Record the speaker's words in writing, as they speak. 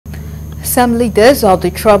Some leaders of the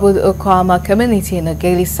troubled Okwama community in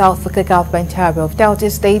Ogele South Local Government area of Delta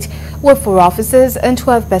State, with 4 officers and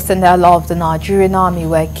 12 personnel of the Nigerian Army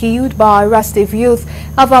were killed by restive youth,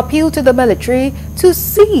 have appealed to the military to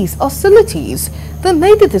cease hostilities. They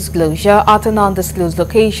made the disclosure at an undisclosed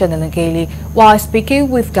location in Ogele while speaking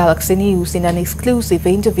with Galaxy News in an exclusive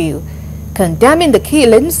interview. Condemning the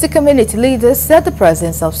killings, the community leaders said the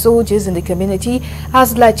presence of soldiers in the community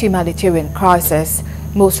has led to humanitarian crisis.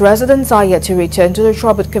 Most residents are yet to return to the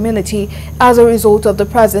troubled community as a result of the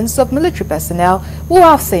presence of military personnel who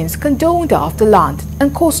have since condoned off the land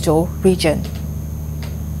and coastal region.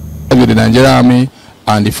 With the Nigerian Army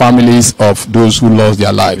and the families of those who lost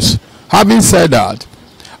their lives. Having said that,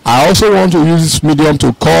 I also want to use this medium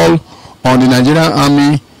to call on the Nigerian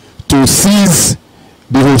Army to cease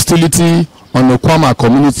the hostility on the Okwama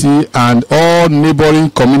community and all neighboring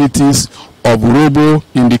communities of Urhobo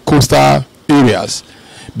in the coastal areas,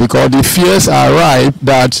 because the fears are ripe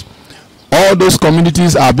that all those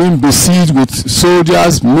communities are being besieged with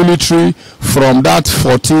soldiers, military from that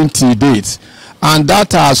 14th date, and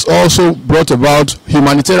that has also brought about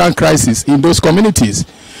humanitarian crisis in those communities.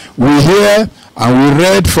 We hear and we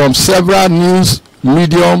read from several news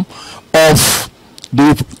medium of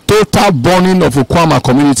the total burning of Okwama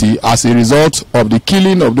community as a result of the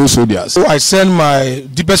killing of those soldiers. So I send my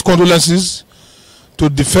deepest condolences to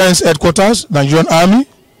Defense Headquarters, Nigerian Army.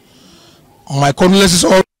 My condolences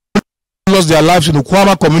all lost their lives in the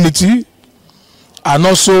Okwama community and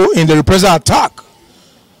also in the reprisal attack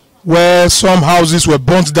where some houses were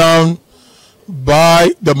burnt down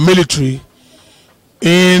by the military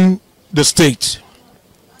in the state.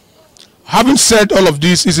 Having said all of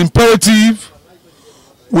this, it's imperative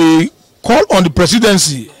we call on the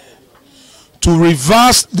presidency to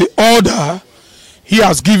reverse the order he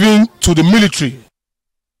has given to the military